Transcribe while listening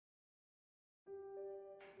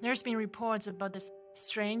There's been reports about this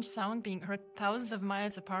strange sound being heard thousands of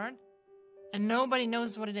miles apart, and nobody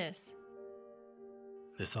knows what it is.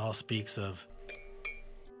 This all speaks of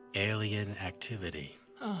alien activity.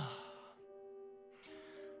 Oh.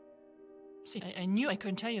 See, I knew I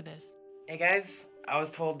couldn't tell you this. Hey guys, I was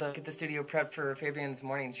told to get the studio prepped for Fabian's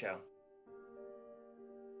morning show.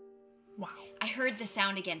 Wow. I heard the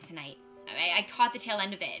sound again tonight. I caught the tail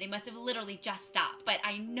end of it. It must have literally just stopped, but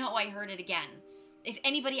I know I heard it again. If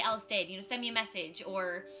anybody else did, send me a message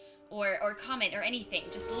or comment or anything.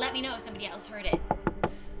 Just let me know if somebody else heard it.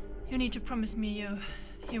 You need to promise me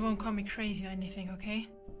you won't call me crazy or anything, okay?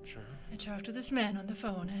 Sure. I talked to this man on the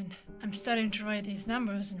phone, and I'm starting to write these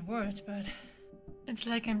numbers and words, but it's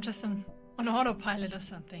like I'm just on autopilot or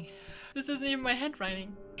something. This isn't even my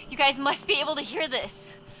handwriting. You guys must be able to hear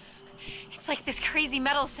this. It's like this crazy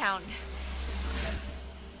metal sound.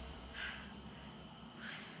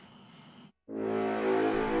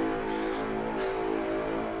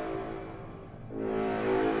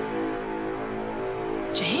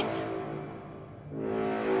 James?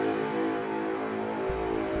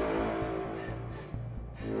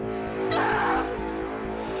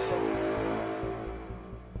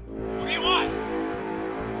 What do you want?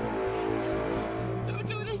 Don't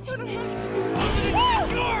do this. You don't have